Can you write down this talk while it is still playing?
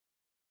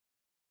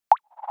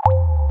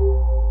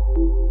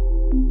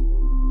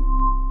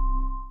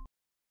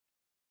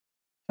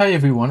Hi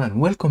everyone,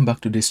 and welcome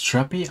back to this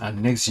Strapi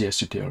and Next.js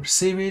tutorial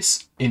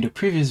series. In the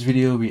previous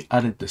video, we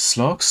added the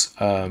slugs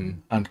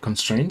and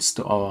constraints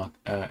to our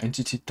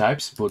entity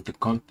types, both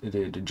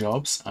the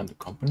jobs and the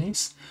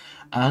companies.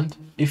 And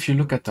if you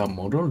look at our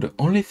model, the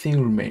only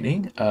thing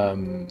remaining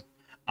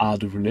are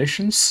the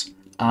relations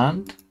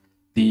and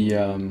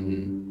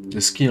the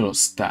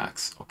skills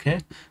tags. Okay,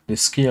 the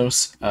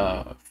skills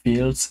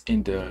fields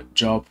in the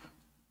job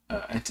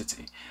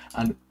entity.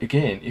 And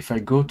again, if I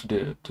go to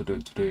the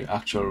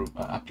actual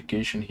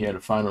application here,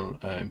 the final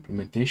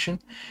implementation,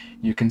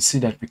 you can see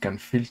that we can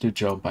filter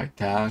job by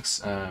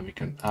tags, we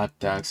can add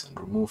tags and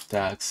remove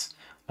tags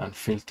and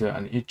filter,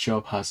 and each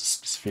job has a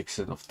specific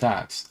set of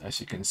tags, as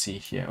you can see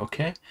here.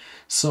 Okay,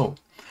 so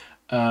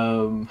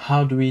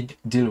how do we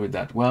deal with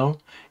that? Well,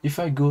 if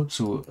I go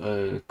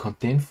to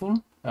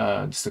Contentful,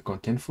 this is the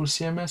Contentful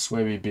CMS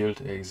where we build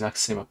the exact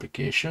same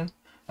application,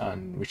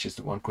 and which is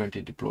the one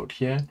currently deployed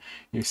here.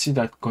 You see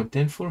that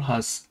Contentful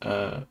has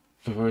a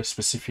very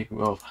specific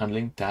way of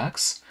handling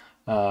tags,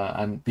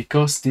 and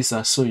because these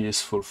are so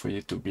useful for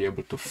you to be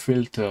able to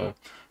filter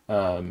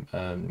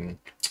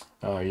your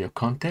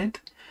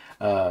content,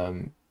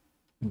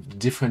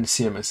 different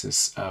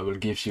CMSs will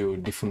give you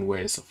different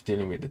ways of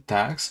dealing with the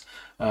tags,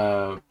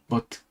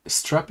 but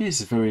Strapi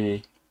is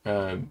very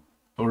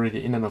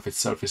already in and of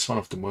itself is one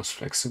of the most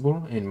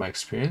flexible in my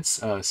experience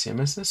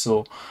CMSs.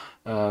 So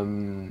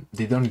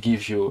they don't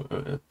give you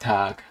a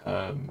tag,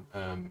 a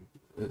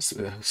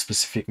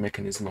specific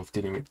mechanism of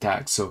dealing with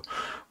tags. So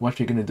what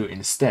we're going to do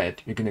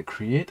instead, we're going to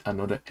create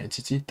another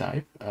entity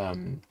type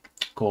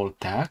called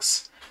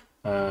tags,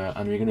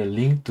 and we're going to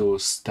link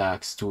those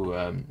tags to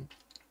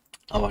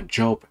our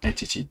job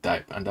entity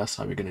type, and that's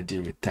how we're going to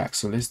deal with tags.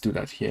 So let's do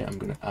that here. I'm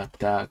going to add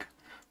tag.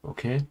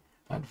 Okay,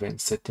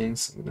 advanced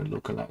settings. I'm going to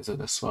localize it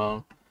as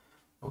well.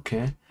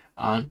 Okay,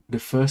 and the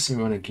first thing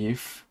we want to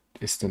give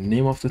is the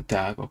name of the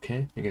tag.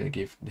 Okay, we're going to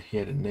give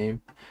here the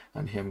name,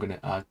 and here I'm going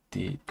to add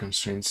the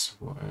constraints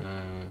all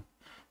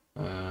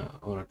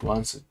at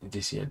once.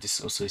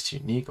 This also is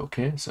unique.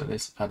 Okay, so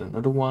let's add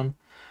another one.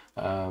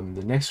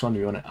 The next one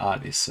we want to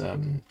add is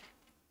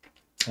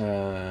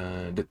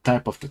the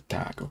type of the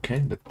tag. Okay,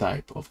 the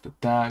type of the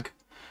tag,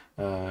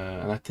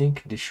 and I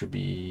think this should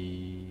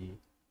be,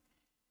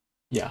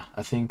 yeah,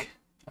 I think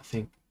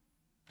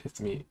let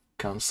me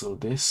cancel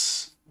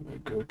this. Very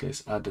good.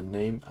 Let's add the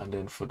name, and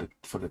then for the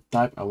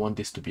type, I want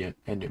this to be an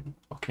enum.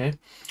 Okay,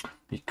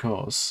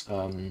 because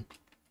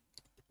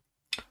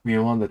we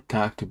want the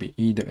tag to be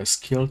either a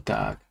skill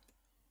tag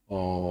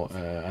or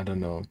I don't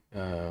know,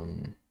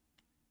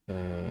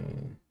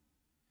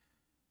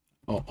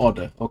 or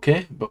other.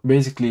 Okay, but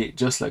basically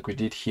just like we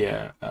did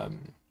here,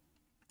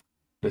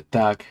 the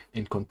tag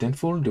in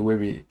Contentful, the way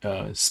we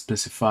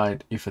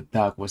specified if a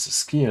tag was a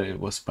skill, it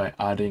was by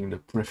adding the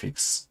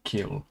prefix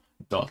skill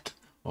dot.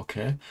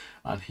 Okay,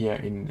 and here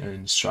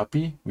in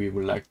Strapi, we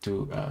would like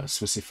to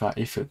specify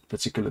if a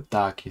particular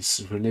tag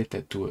is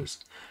related to us.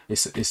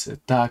 It's a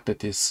tag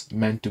that is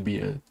meant to be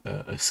a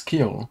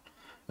skill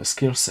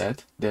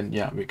set, then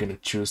yeah, we're going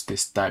to choose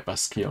this type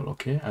as skill.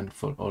 Okay, and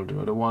for all the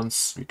other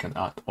ones, we can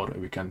add other,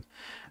 we can,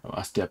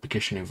 as the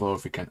application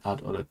evolves, we can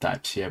add other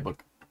types here,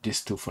 but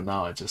these two for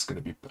now are just going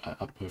to be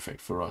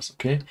perfect for us.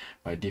 Okay,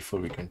 by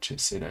default we can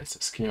just say that it's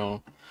a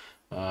skill,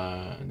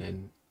 and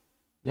then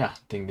yeah, I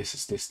think this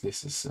is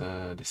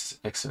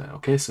excellent.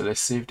 Okay, so let's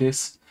save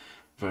this.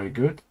 Very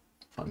good,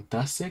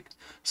 fantastic.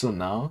 So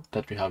now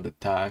that we have the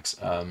tags,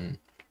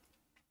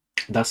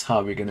 that's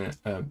how we're gonna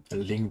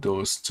link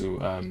those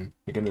to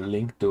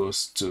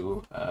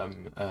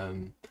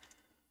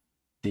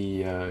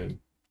the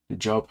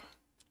job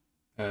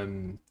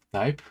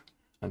type,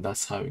 and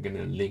that's how we're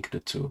gonna link the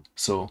two.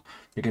 So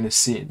we're gonna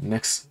see in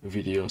next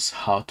videos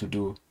how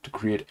to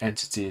create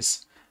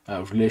entities,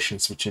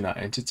 relations between our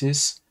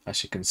entities.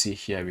 As you can see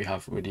here, we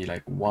have already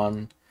like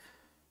 1,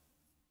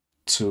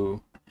 2,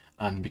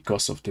 and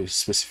because of the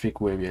specific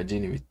way we are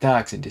dealing with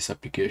tags in this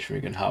application,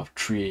 we're gonna have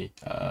 3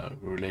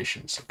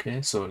 relations.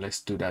 Okay, so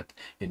let's do that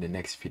in the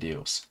next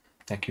videos.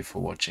 Thank you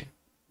for watching.